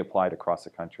 that can be applied across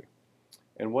the country.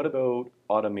 And what about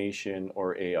automation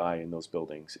or AI in those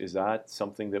buildings? Is that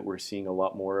something that we're seeing a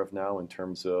lot more of now in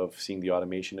terms of seeing the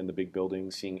automation in the big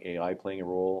buildings, seeing AI playing a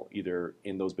role either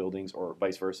in those buildings or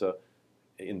vice versa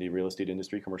in the real estate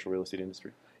industry, commercial real estate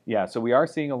industry? Yeah, so we are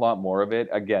seeing a lot more of it.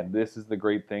 Again, this is the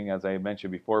great thing, as I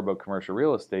mentioned before about commercial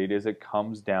real estate, is it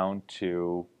comes down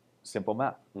to simple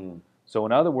math. Mm. So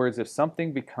in other words, if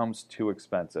something becomes too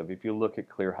expensive, if you look at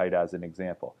clear height as an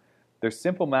example, there's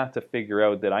simple math to figure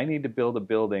out that I need to build a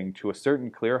building to a certain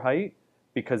clear height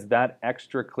because that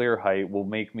extra clear height will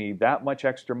make me that much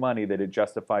extra money that it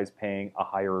justifies paying a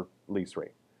higher lease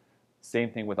rate.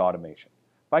 Same thing with automation.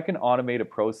 If I can automate a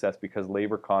process because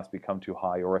labor costs become too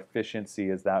high or efficiency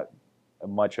is that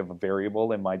much of a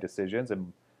variable in my decisions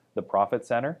and the profit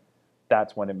center,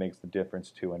 that's when it makes the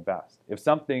difference to invest. If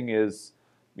something is,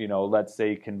 let's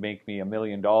say can make me $1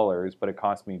 million, but it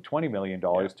costs me $20 million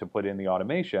to put in the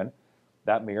automation,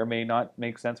 that may or may not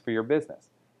make sense for your business.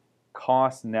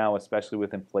 Costs now, especially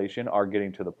with inflation, are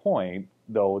getting to the point,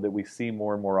 though, that we see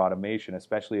more and more automation,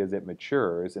 especially as it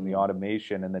matures, and the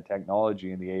automation and the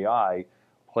technology and the AI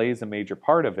plays a major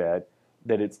part of it,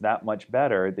 that it's that much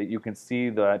better that you can see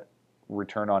that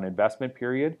return on investment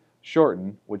period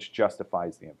shorten, which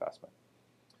justifies the investment.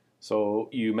 So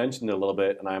you mentioned it a little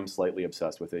bit, and I'm slightly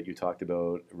obsessed with it. You talked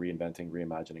about reinventing,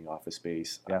 reimagining office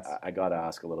space. Yes. I got to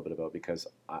ask a little bit about, because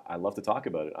I love to talk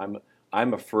about it.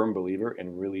 I'm a firm believer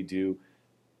and really do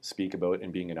speak about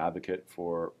and being an advocate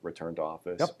for return to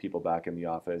office, people back in the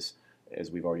office. As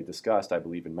we've already discussed, I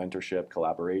believe in mentorship,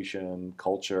 collaboration,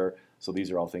 culture. So these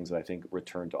are all things that I think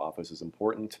return to office is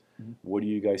important. Mm-hmm. What are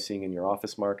you guys seeing in your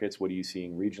office markets? What are you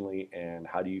seeing regionally? And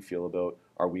how do you feel about,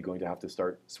 are we going to have to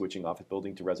start switching office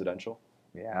building to residential?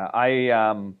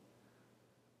 Yeah,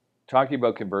 talking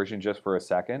about conversion just for a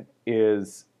second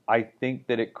is I think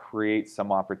that it creates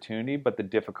some opportunity, but the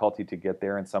difficulty to get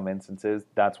there in some instances,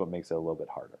 that's what makes it a little bit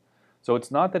harder. So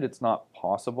it's not that it's not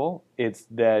possible, it's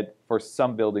that for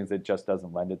some buildings it just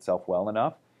doesn't lend itself well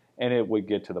enough, and it would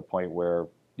get to the point where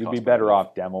you'd be better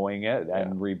off demoing it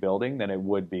and rebuilding than it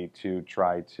would be to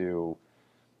try to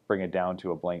bring it down to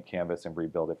a blank canvas and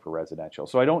rebuild it for residential.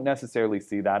 So I don't necessarily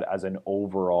see that as an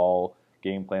overall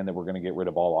game plan that we're going to get rid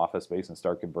of all office space and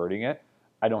start converting it.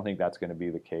 I don't think that's going to be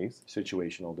the case.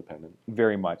 Situational dependent.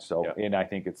 Very much so. Yeah. And I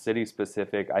think it's city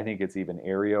specific. I think it's even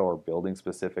area or building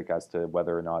specific as to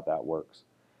whether or not that works.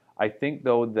 I think,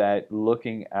 though, that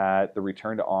looking at the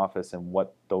return to office and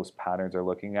what those patterns are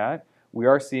looking at, we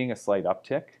are seeing a slight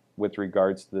uptick with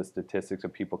regards to the statistics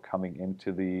of people coming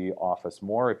into the office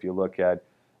more. If you look at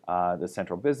the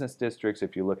central business districts,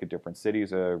 if you look at different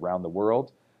cities around the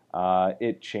world,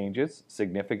 it changes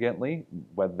significantly,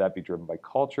 whether that be driven by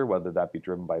culture, whether that be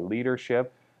driven by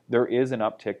leadership. There is an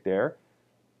uptick there.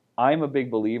 I'm a big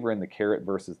believer in the carrot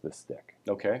versus the stick.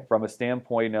 Okay. From a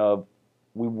standpoint of,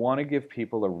 we want to give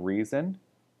people a reason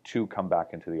to come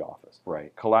back into the office.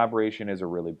 Right. Collaboration is a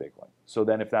really big one. So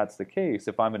then if that's the case,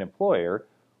 if I'm an employer,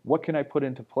 what can I put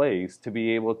into place to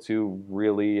be able to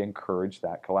really encourage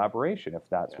that collaboration if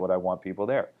that's what I want people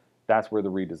there? That's where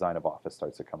the redesign of office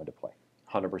starts to come into play.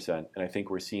 100%. And I think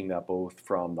we're seeing that both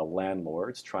from the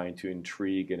landlords trying to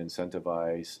intrigue and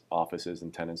incentivize offices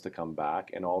and tenants to come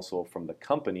back, and also from the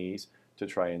companies to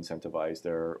try and incentivize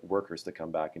their workers to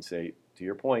come back and say, to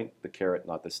your point, the carrot,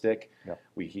 not the stick. Yeah.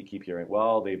 We keep hearing,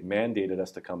 well, they've mandated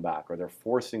us to come back, or they're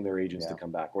forcing their agents to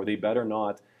come back, or they better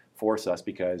not force us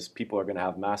because people are going to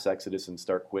have mass exodus and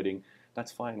start quitting.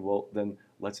 That's fine. Well, then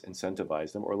let's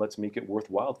incentivize them, or let's make it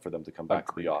worthwhile for them to come back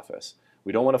to the office.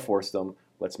 We don't want to force them.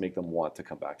 Let's make them want to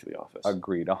come back to the office.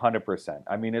 Agreed, 100%.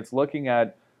 I mean, it's looking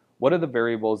at what are the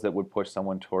variables that would push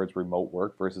someone towards remote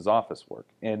work versus office work,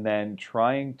 and then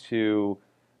trying to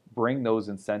bring those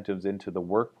incentives into the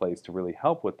workplace to really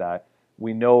help with that.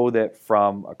 We know that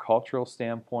from a cultural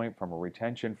standpoint, from a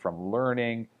retention, from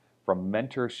learning, from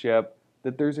mentorship,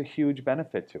 that there's a huge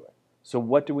benefit to it. So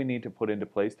what do we need to put into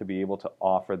place to be able to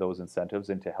offer those incentives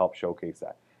and to help showcase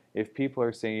that? If people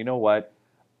are saying, you know what,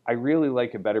 I really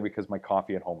like it better because my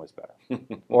coffee at home is better,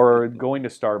 or going to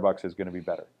Starbucks is going to be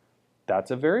better, that's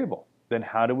a variable. Then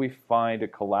how do we find a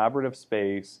collaborative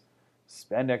space,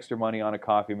 spend extra money on a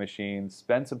coffee machine,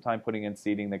 spend some time putting in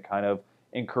seating that kind of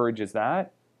encourages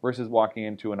that, versus walking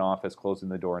into an office, closing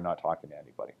the door, and not talking to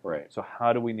anybody. Right. So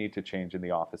how do we need to change in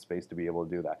the office space to be able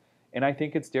to do that? And I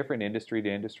think it's different industry to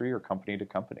industry or company to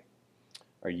company.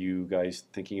 Are you guys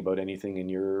thinking about anything in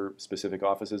your specific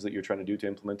offices that you're trying to do to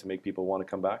implement to make people want to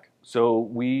come back? So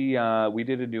we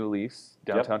did a new lease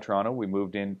downtown Toronto. We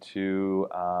moved into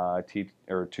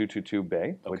 222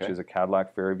 Bay, which is a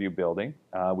Cadillac Fairview building.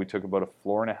 We took about a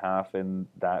floor and a half in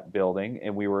that building,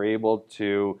 and we were able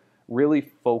to really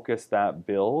focus that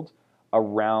build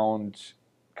around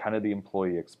kind of the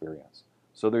employee experience.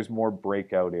 So there's more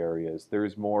breakout areas,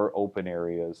 there's more open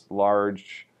areas,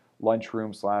 large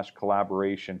lunchroom /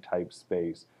 collaboration type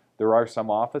space. There are some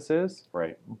offices,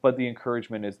 Right. but the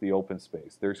encouragement is the open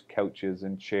space. There's couches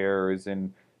and chairs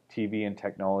and TV and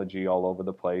technology all over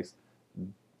the place.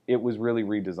 It was really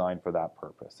redesigned for that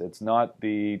purpose. It's not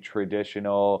the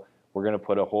traditional, we're going to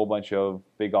put a whole bunch of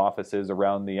big offices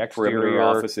around the exterior. Perimeter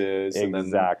offices.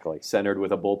 Exactly. And then centered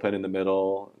with a bullpen in the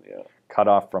middle. Yeah. Cut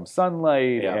off from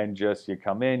sunlight, Yeah. and just you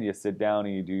come in, you sit down,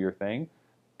 and you do your thing.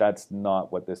 That's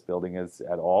not what this building is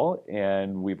at all.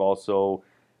 And we've also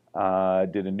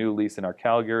did a new lease in our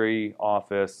Calgary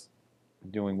office,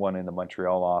 doing one in the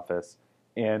Montreal office.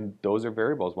 And those are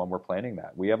variables when we're planning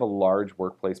that. We have a large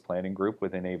workplace planning group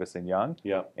within Avison Young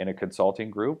Yeah. and a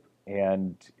consulting group,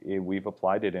 and we've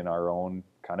applied it in our own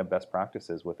kind of best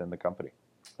practices within the company.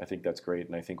 I think that's great,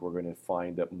 and I think we're going to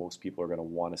find that most people are going to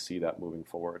want to see that moving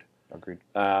forward. Agreed.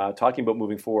 Talking about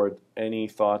moving forward, any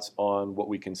thoughts on what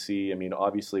we can see? I mean,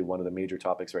 obviously, one of the major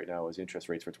topics right now is interest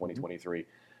rates for 2023.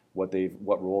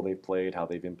 What role they've played, how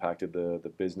they've impacted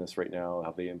the business right now,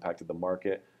 how they impacted the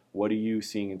market. What are you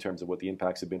seeing in terms of what the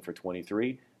impacts have been for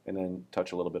 23, and then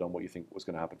touch a little bit on what you think was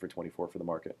going to happen for 24 for the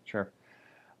market? Sure.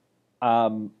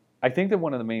 I think that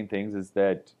one of the main things is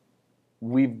that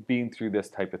we've been through this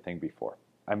type of thing before.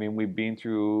 I mean, we've been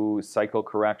through cycle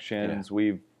corrections. Yeah.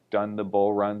 We've done the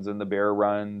bull runs and the bear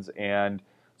runs, and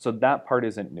so that part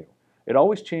isn't new. It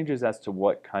always changes as to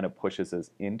what kind of pushes us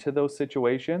into those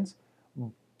situations,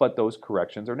 but those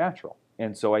corrections are natural.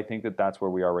 And so I think that that's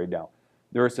where we are right now.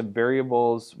 There are some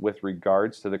variables with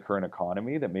regards to the current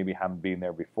economy that maybe haven't been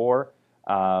there before,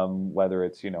 whether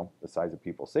it's, the size of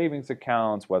people's savings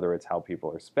accounts, whether it's how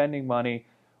people are spending money.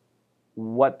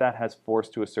 What that has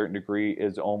forced to a certain degree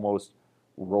is almost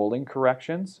rolling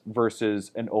corrections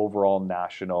versus an overall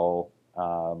national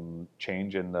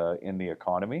change in the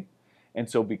economy. And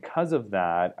so because of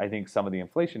that, I think some of the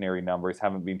inflationary numbers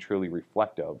haven't been truly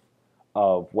reflective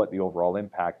of what the overall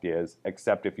impact is,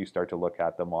 except if you start to look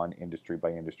at them on industry by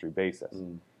industry basis.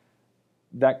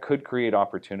 That could create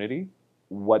opportunity.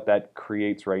 What that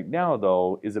creates right now,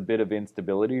 though, is a bit of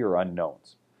instability or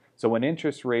unknowns. So when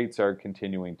interest rates are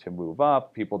continuing to move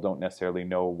up, people don't necessarily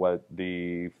know what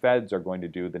the feds are going to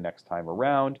do the next time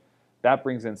around. That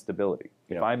brings instability.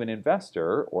 Yeah. If I'm an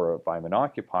investor or if I'm an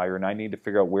occupier and I need to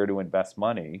figure out where to invest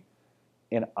money,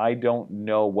 and I don't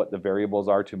know what the variables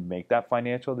are to make that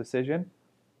financial decision,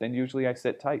 then usually I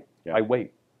sit tight. Yeah. I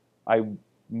wait. I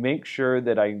make sure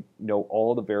that I know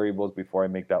all the variables before I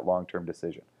make that long-term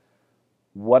decision.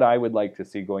 What I would like to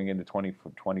see going into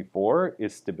 2024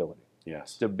 is stability.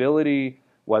 Yes. Stability,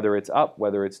 whether it's up,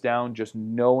 whether it's down, just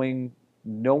knowing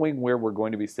where we're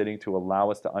going to be sitting to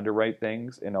allow us to underwrite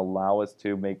things and allow us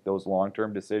to make those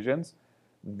long-term decisions,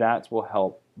 that will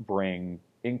help bring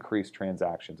increased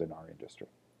transactions in our industry.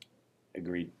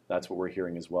 Agreed. That's what we're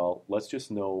hearing as well. Let's just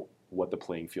know what the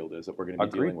playing field is that we're going to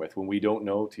be dealing with. When we don't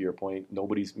know, to your point,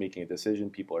 nobody's making a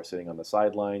decision. People are sitting on the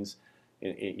sidelines,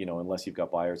 unless you've got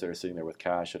buyers that are sitting there with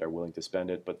cash that are willing to spend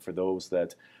it. But for those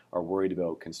that are worried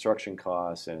about construction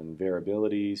costs and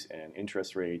variabilities and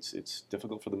interest rates, it's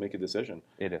difficult for them to make a decision.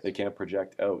 It is. They can't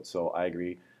project out. So I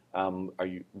agree.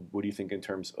 What do you think in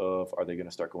terms of, are they going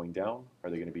to start going down? Are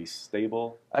they going to be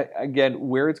stable? Again,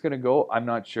 where it's going to go, I'm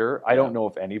not sure. I don't know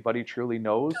if anybody truly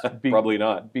knows. Probably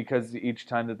not. Because each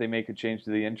time that they make a change to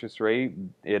the interest rate,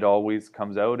 it always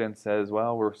comes out and says,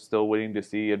 well, we're still waiting to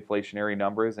see inflationary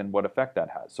numbers and what effect that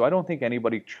has. So I don't think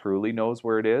anybody truly knows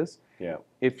where it is. Yeah.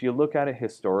 If you look at it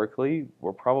historically,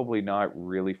 we're probably not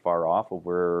really far off of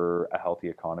where a healthy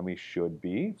economy should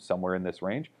be, somewhere in this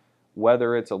range.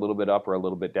 Whether it's a little bit up or a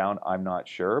little bit down, I'm not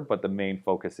sure, but the main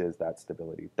focus is that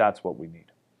stability. That's what we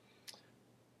need.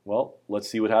 Well, let's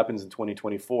see what happens in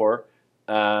 2024.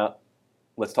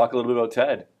 Let's talk a little bit about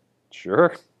Ted.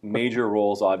 Sure. Major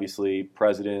roles, obviously,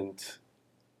 president,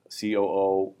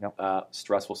 COO, Yep.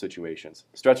 Stressful situations.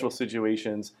 Stressful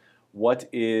situations, what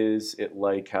is it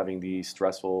like having these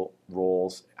stressful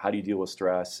roles? How do you deal with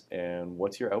stress, and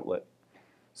what's your outlet?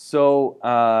 So,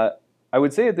 I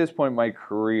would say at this point in my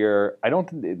career, I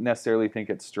don't necessarily think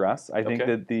it's stress. I think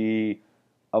that the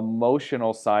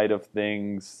emotional side of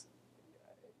things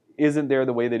isn't there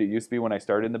the way that it used to be when I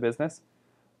started in the business.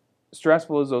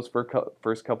 Stressful is those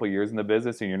first couple of years in the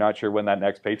business and you're not sure when that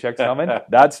next paycheck's coming.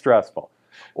 That's stressful.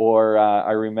 Or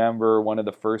I remember one of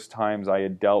the first times I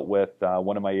had dealt with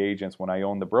one of my agents when I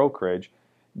owned the brokerage,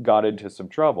 got into some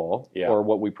trouble, or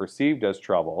what we perceived as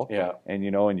trouble, and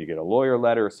and you get a lawyer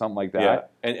letter or something like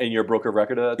that. And you're a broker of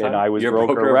record at that time? And I was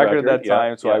broker of record at that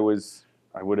time, so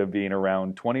I would have been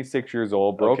around 26 years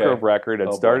old, broker of record,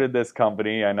 had started this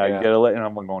company, and I get a letter, and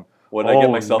I'm going, what did I get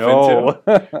myself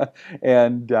into?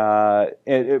 And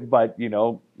but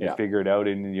you figure it out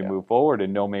and you move forward,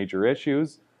 and no major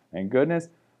issues, and goodness.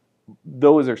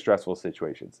 those are stressful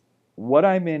situations. What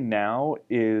I'm in now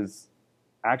is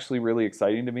actually really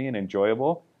exciting to me and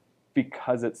enjoyable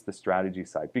because it's the strategy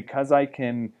side, because I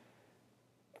can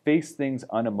face things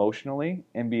unemotionally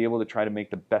and be able to try to make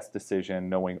the best decision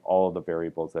knowing all of the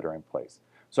variables that are in place.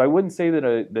 So I wouldn't say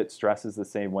that stress is the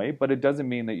same way, but it doesn't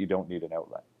mean that you don't need an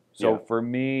outlet. So for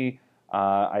me,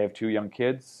 I have 2 young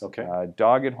kids,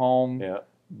 dog at home. Yeah.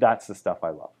 That's the stuff I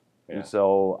love. Yeah. And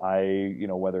so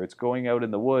whether it's going out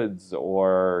in the woods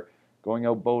or going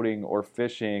out boating or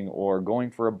fishing or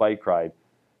going for a bike ride,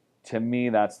 to me,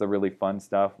 that's the really fun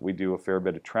stuff. We do a fair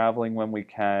bit of traveling when we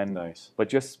can. Nice. But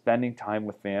just spending time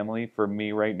with family, for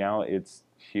me right now, it's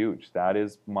huge. That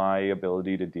is my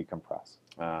ability to decompress.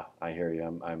 I hear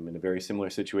you. I'm in a very similar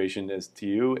situation as to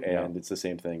you, and it's the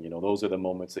same thing. Those are the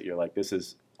moments that you're like, this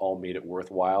has all made it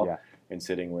worthwhile. Yeah. And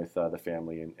sitting with the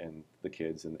family and the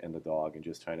kids and the dog and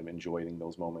just kind of enjoying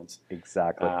those moments.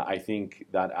 Exactly. I think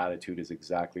that attitude is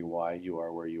exactly why you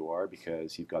are where you are,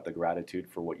 because you've got the gratitude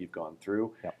for what you've gone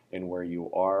through and where you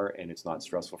are, and it's not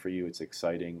stressful for you. It's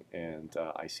exciting, and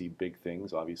I see big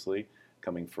things, obviously,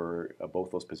 coming for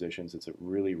both those positions. It's a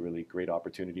really, really great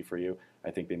opportunity for you.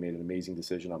 I think they made an amazing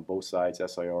decision on both sides.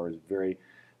 SIOR is very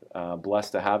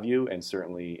blessed to have you, and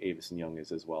certainly Avison Young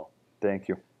is as well. Thank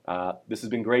you. This has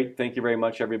been great. Thank you very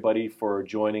much, everybody, for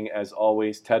joining. As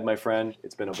always, Ted, my friend,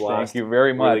 it's been a blast. Thank you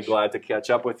very much. Really glad to catch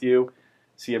up with you.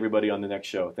 See everybody on the next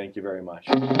show. Thank you very much.